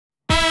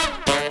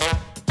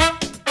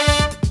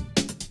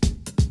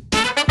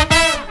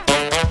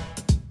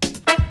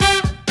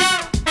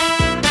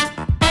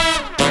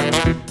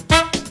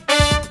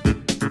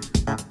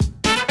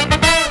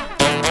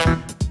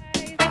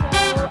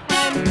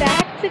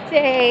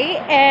today,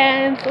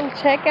 and so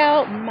check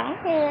out my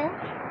hair.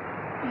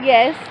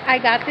 Yes, I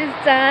got this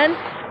done.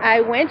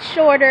 I went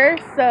shorter,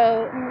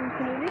 so you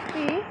can really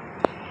see.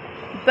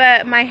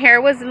 But my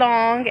hair was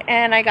long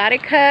and I got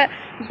it cut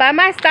by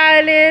my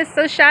stylist.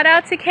 So shout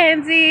out to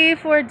KENZY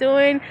for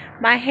doing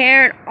my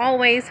hair and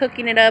always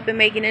hooking it up and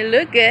making it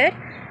look good.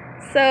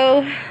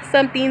 So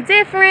something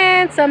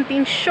different,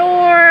 something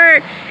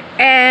short,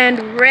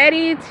 and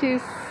ready to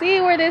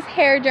see where this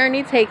hair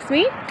journey takes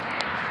me.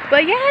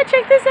 But yeah,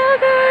 check this out,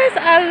 guys.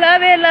 I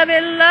love it, love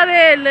it, love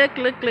it. Look,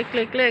 look, look,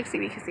 look, look. See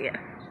if you can see it.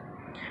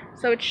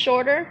 So it's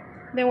shorter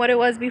than what it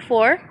was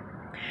before.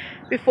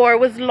 Before it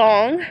was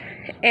long,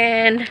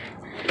 and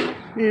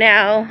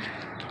now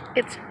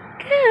it's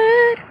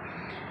good.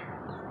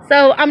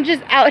 So I'm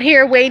just out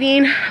here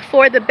waiting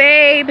for the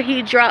babe.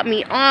 He dropped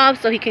me off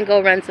so he can go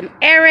run some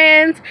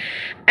errands,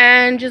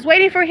 and just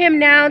waiting for him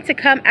now to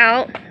come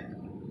out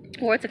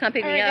or to come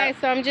pick me up. Guys,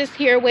 so I'm just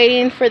here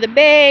waiting for the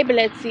babe.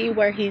 Let's see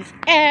where he's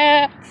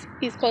at.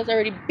 He's supposed to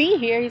already be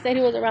here. He said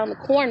he was around the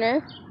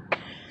corner.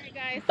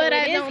 Guys, but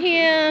it is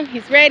him.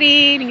 He's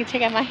ready. You can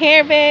check out my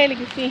hair bed. You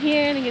can see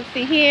here. You can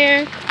see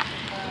here.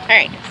 All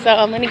right, so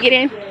I'm gonna get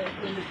in.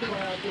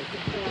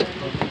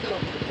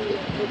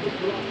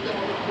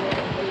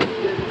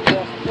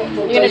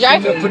 You gonna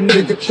drive? What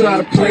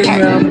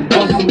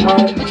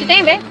you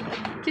think, babe?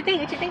 What you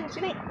think? What you think? What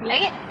you think? You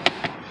like it?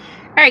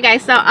 All right,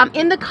 guys. So I'm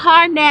in the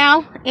car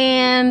now,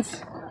 and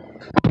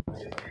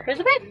where's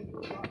the babe?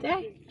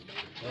 Yeah.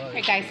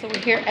 Alright guys, so we're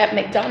here at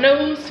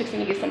McDonald's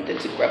fixing to get something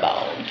to grab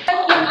on.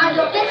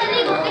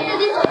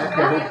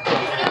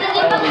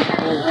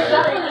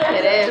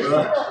 It is.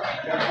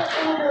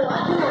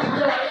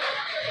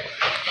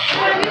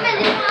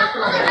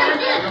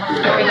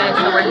 Alright guys,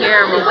 so we're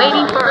here, we're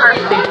waiting for our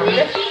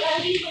food.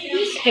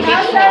 Can be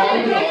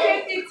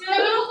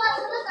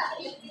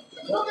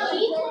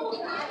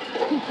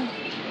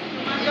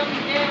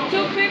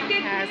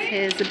has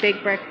his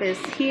big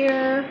breakfast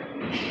here.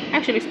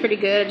 Actually looks pretty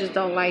good. I just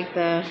don't like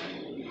the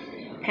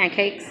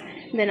pancakes.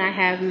 Then I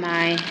have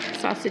my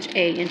sausage,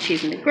 egg, and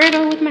cheese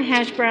McGriddle with my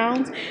hash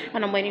browns,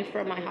 and I'm waiting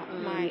for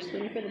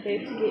waiting for the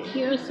babe to get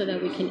here so that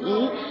we can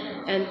eat.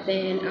 And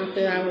then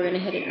after that, we're gonna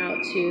head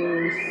out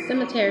to the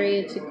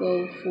cemetery to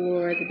go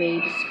for the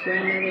babe's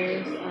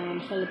grandmother's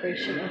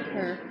celebration of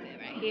her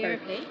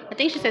birthday. I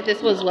think she said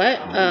this was what?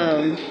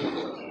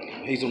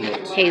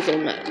 Hazelnuts.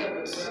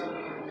 Hazelnuts.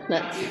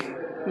 Nuts.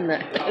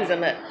 Nut.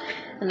 Hazelnut.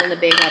 And then the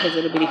babe got his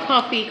little bitty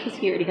coffee because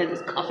he already has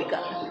his coffee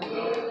cup.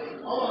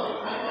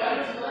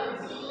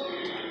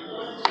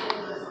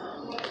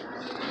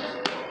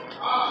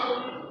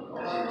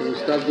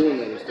 Stop doing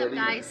that. Stop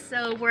guys,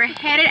 so we're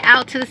headed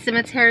out to the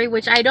cemetery,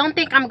 which I don't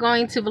think I'm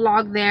going to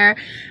vlog there.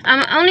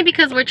 Only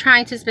because we're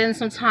trying to spend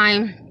some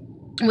time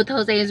with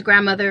Jose's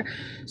grandmother.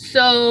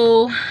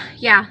 So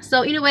yeah,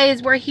 so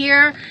anyways, we're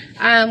here.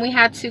 We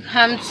had to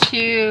come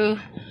to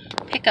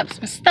pick up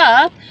some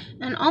stuff,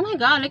 and oh my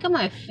god, look at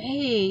my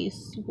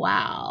face.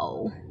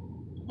 Wow,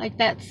 like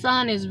that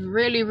sun is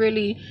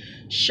really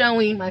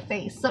showing my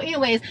face. So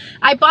anyways,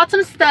 I bought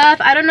some stuff.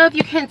 I don't know if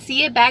you can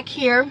see it back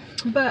here,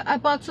 but I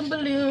bought some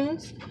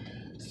balloons.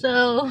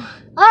 So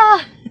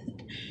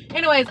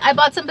anyways, I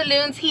bought some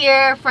balloons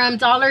here from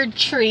Dollar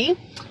Tree,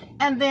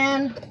 and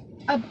then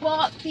I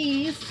bought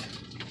these.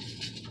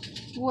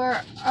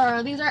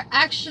 These are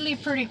actually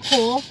pretty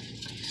cool.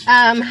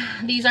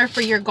 These are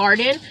for your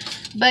garden,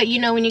 but you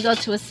know, when you go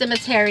to a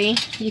cemetery,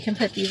 you can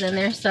put these in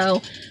there.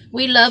 So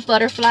we love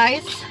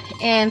butterflies,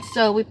 and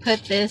so we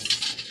put this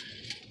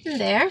in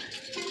there,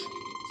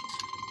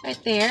 right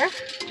there,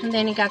 and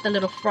then you got the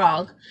little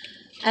frog.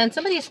 And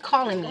somebody's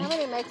calling me. How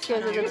many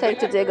Mexicans does it take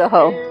to dig a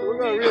hole?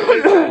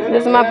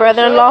 This is my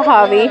brother-in-law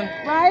Javi,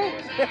 my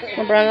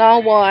brother-in-law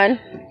Juan,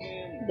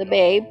 the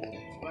babe.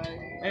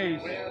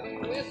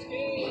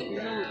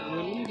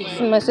 This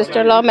is my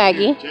sister-in-law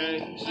Maggie.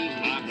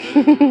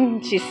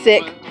 She's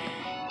sick.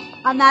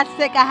 I'm not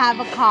sick, I have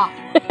a cough.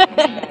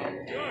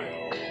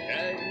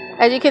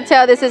 As you can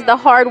tell, this is the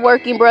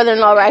hard-working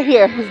brother-in-law right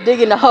here. He's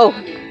digging the hole.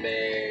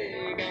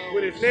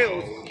 with his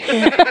nails.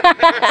 They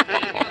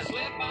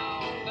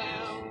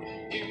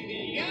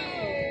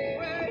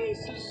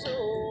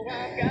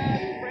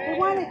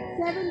wanted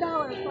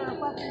 $7 for a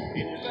fucking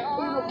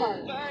funeral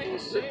party.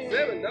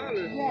 $7?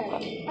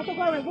 Yeah. I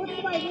forgot, like, what's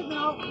the price?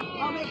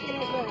 I'll make it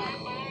as well.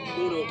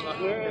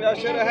 Man, I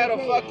should have had a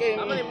fucking...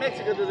 How many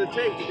Mexicans does it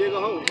take to dig a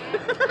hole?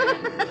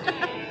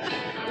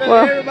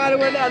 Well, everybody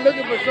went out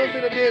looking for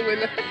something to dig with.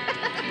 Look.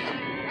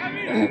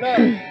 There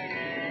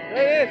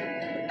it is.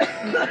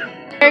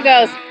 Here it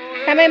goes.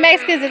 How many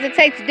Mexicans does it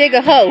take to dig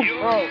a hole?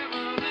 Oh.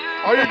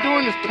 All you're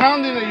doing is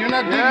pounding it. You're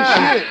not digging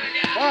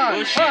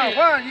shit.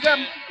 One. You got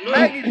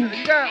Maggie.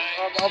 You got...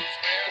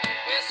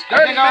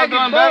 I think I was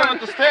doing better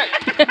with the stick.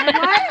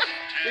 What?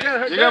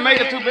 You're gonna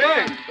make it too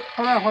big.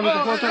 Hold on,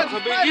 that's a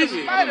big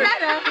easy.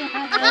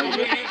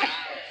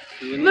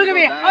 Look at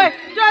me. Hey,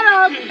 shut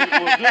up.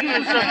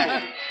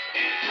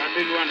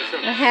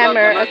 A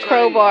hammer, a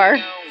crowbar.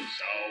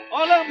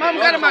 Oh, look, Mom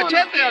got a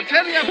machete. I'll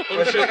tell you.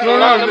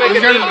 No,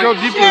 you gotta go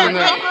deeper than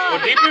that. Go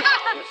deeper?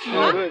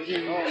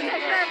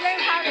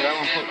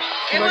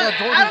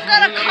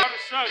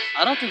 I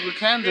don't think we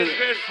can do it.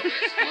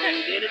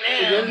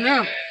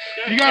 Now,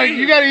 you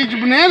gotta eat your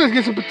bananas,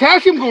 get some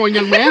potassium going,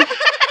 young man.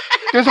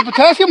 There's some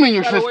potassium in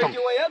your system. Work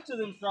your way up to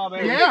them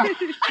strawberries. Yeah.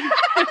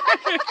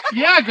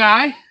 Yeah,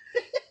 guy.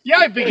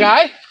 Yeah, big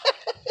guy.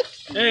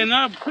 Hey,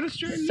 no, put it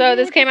straight. So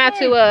this came out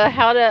to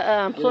how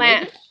to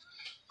plant.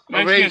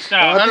 Mexican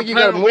style. I think you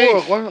got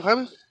more. What,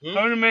 Javi?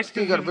 How the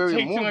Mexican You got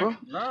very more, bro.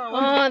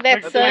 Oh,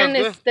 the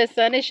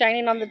sun is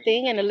shining on the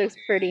thing and it looks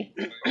pretty.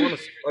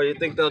 Oh, you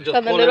think they'll just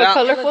On the pull it little out?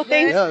 colorful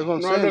things. Yeah, that's what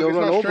I'm saying. They'll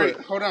run over it.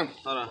 Hold on.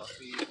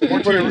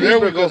 There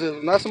we go.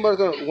 Not somebody's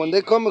gonna, when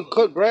they come and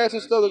cut grass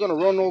and stuff, they're gonna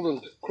run over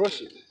and crush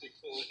it.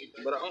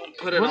 But I don't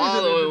put it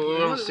all the way. We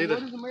don't see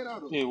that.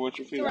 Yeah, what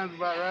you feel? Sounds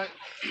about right.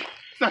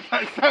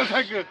 Sounds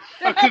like a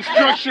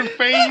construction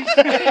phase.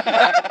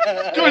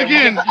 Do it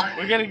again.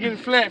 We gotta get it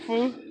flat,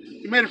 fool.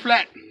 You made it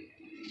flat.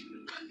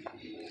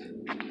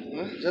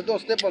 Just don't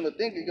step on the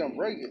thing, you're gonna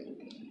break it.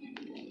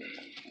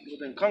 With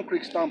them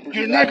concrete stompers.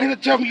 You're not gonna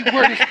tell me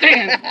where to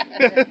stand.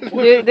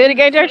 Did it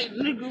again, George?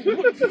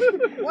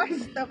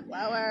 What's the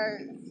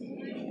flowers?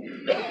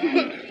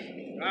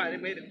 Alright, they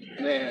made it.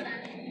 Yeah.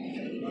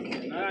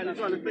 Alright, let's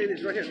run the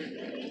finish right here.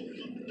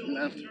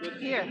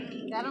 Here.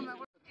 I don't know.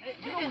 You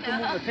know we can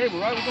move the table,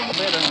 right? We're gonna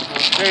bed on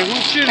Hey,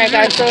 who's shit? Alright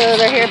guys, so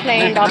they're here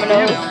playing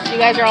dominoes. You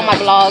guys are on my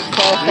vlog,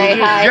 so say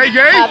hi. Yay,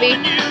 yay. Bobby,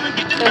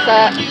 what's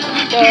up?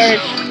 George,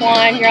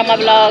 Juan, you're on my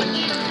vlog.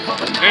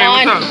 Hey,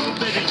 what's up?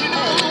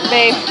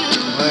 Babe.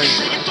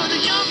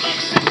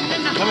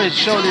 Let me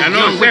show this. I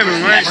know it's Seven,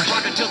 right?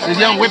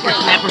 This young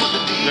whippersnapper.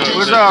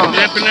 What's up?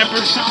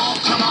 Nappers?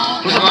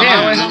 What's a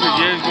pen?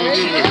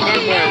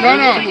 No,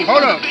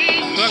 hold up.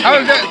 How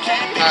is that?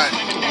 Alright.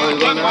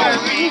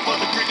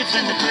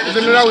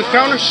 Isn't it always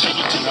counters?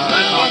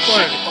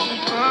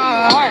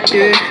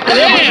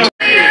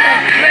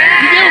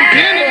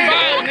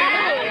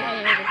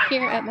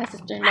 Here at my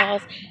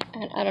sister-in-law's,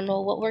 and I don't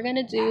know what we're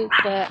gonna do,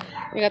 but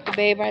we got the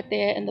babe right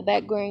there in the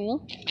background.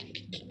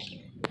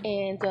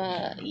 And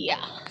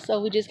yeah,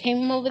 so we just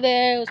came over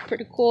there. It was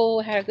pretty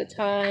cool. Had a good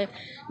time.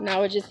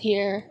 Now we're just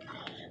here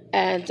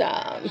and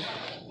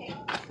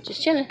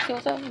just chilling. See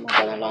what's up? My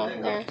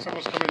brother-in-law there.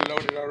 Someone's coming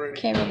loaded already.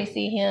 Can't really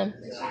see him,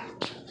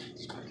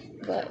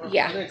 but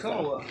yeah, pretty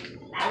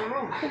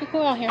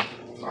cool out here.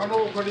 I don't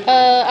know what it is.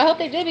 I hope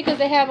they did because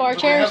they have our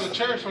They chairs. have the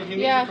chairs, so he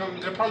needs Yeah. to come.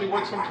 They'll probably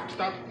wait some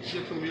stop,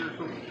 get some beer or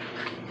something.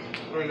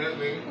 Right that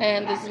thing.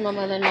 And this is my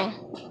mother-in-law.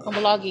 I'm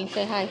vlogging.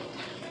 Say hi.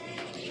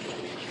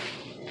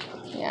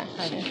 Yeah.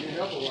 Hi.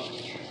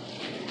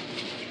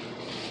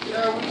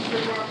 Yeah, we can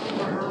figure out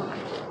for her.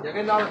 You're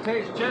getting all the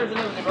chairs and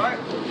everything, right?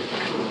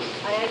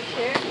 I had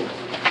chair.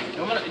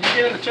 You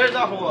getting the chairs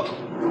off or what?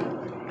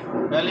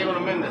 I'll leave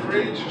them in the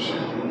Fridge and shit.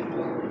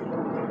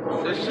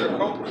 That shit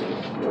cold.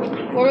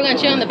 Where we gonna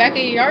chill in the back of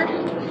your yard?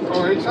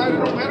 Oh, inside it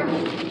don't matter?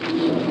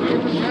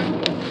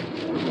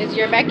 100%? Is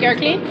your backyard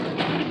clean?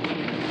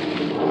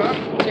 Huh?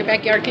 Is your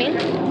backyard clean?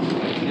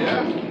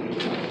 Yeah.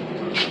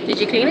 Did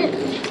you clean it?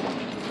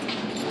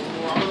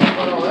 Well, I don't know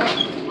about all that.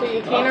 Do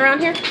you clean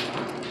around here?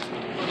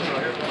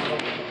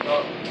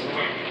 Oh,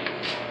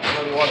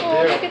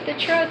 look at the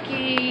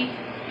truckie.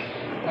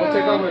 We'll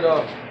take over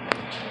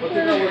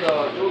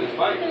Julie's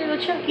bike. Look at the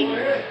truckie.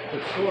 The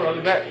store on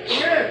the back.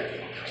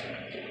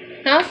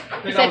 Huh?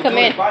 He said come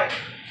in.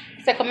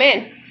 He said come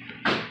in.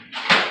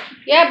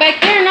 Yeah,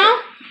 back here, no?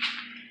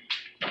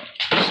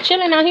 Just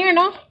chilling out here,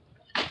 no?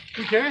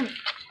 We can.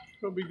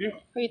 No big deal.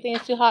 Or you think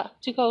it's too hot,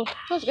 too cold? It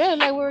was good,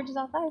 like we were just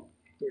outside.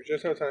 We're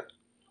just outside.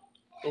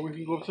 Or we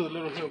can go up to the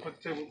little hill and put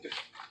the table up there.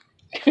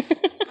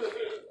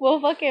 We'll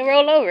fucking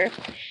roll over.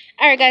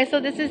 Alright guys, so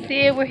this is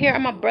it. We're here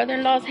at my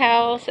brother-in-law's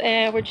house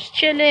and we're just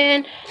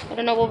chilling. I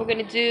don't know what we're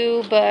gonna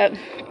do, but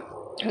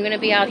we're gonna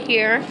be out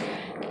here.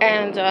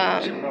 And so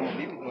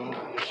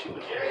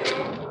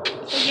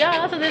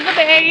yeah, so there's a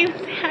babe.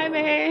 Hi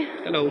babe.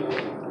 Hello.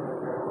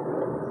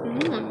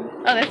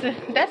 Oh,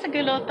 that's a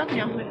good little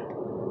thumbnail.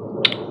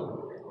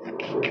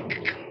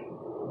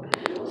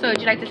 So would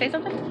you like to say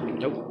something?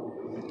 Nope.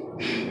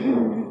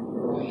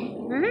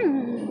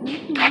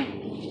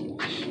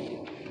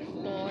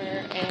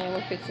 And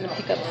we're fixing to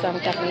pick up some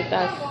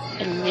carnitas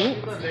and meat.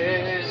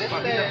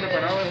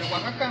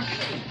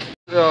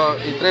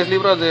 Y 3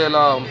 libras de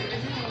la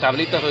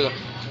tablitas, oiga.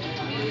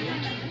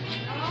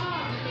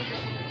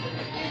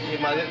 Y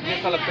más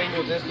 10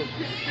 jalapeños de estos.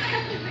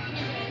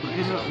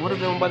 What if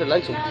nobody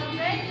likes them?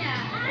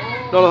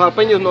 No, los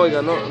jalapeños no,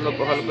 oiga, no, los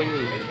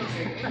jalapeños no.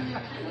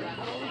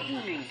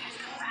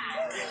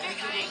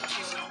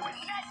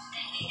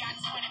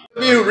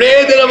 You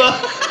read it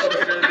about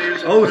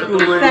old school,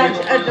 man.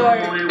 Such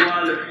adorable.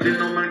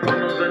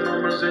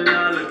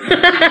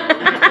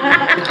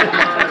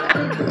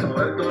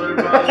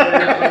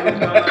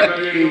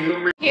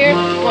 Here,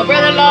 my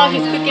brother-in-law,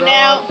 he's cooking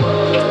out,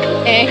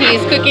 and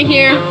he's cooking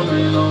here.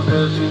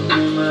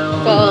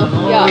 So,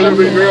 yeah.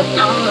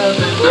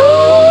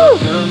 Woo!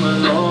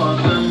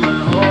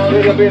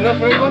 There's gonna be enough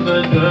for everyone?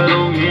 That's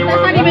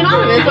not even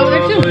all of it. It's over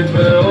there too.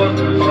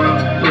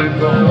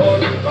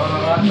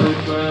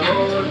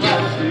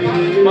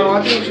 Mom,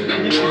 I think we should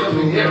keep this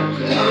over here.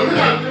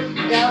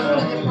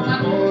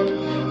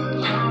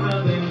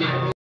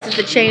 This is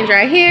the change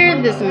right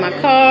here. This is my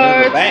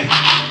card.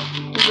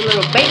 This is a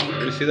little bank.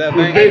 You see that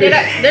bank? Hey, did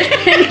I?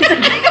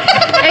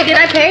 Hey, did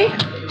I pay?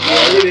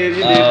 Oh, you did.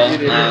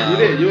 You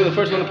did. You were the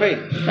first one to pay.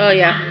 Oh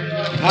yeah.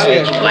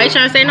 Why you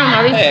trying to say no,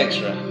 Molly? Pay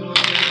extra.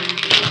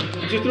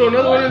 Did you throw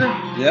another one in there?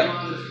 Yep.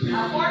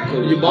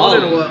 Cool. You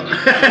balling or what?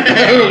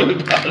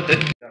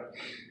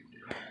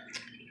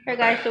 Hey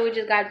guys, so we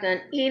just got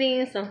done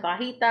eating some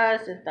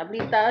fajitas and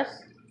tablitas.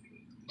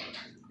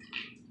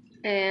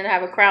 And I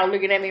have a crowd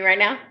looking at me right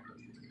now.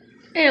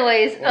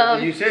 Anyways,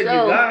 you said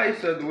so, you guys,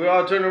 so we're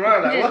all turning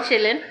around like just what?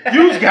 chilling.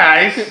 You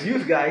guys.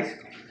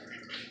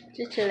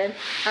 Just chilling.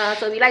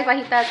 So if you like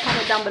fajitas,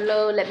 comment down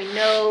below. Let me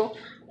know.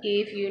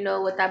 If you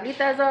know what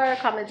tablitas are,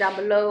 comment down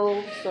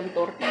below. Some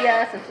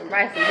tortillas and some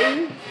rice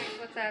and beans.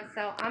 What's up?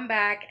 So I'm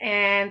back,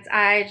 and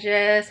I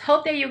just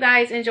hope that you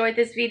guys enjoyed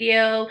this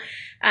video.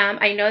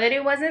 I know that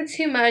it wasn't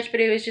too much, but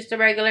it was just a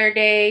regular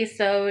day,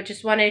 so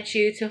just wanted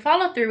you to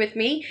follow through with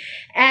me.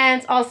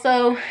 And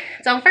also,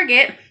 don't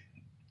forget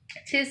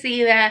to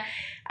see that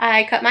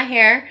I cut my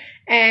hair,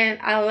 and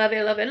I love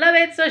it, love it, love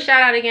it. So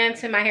shout out again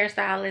to my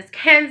hairstylist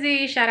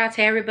KENZY. Shout out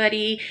to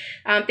everybody.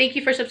 Thank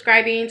you for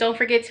subscribing. Don't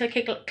forget to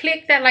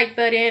click that like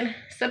button,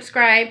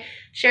 subscribe,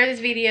 share this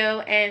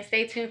video, and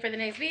stay tuned for the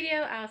next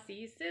video. I'll see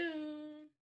you soon.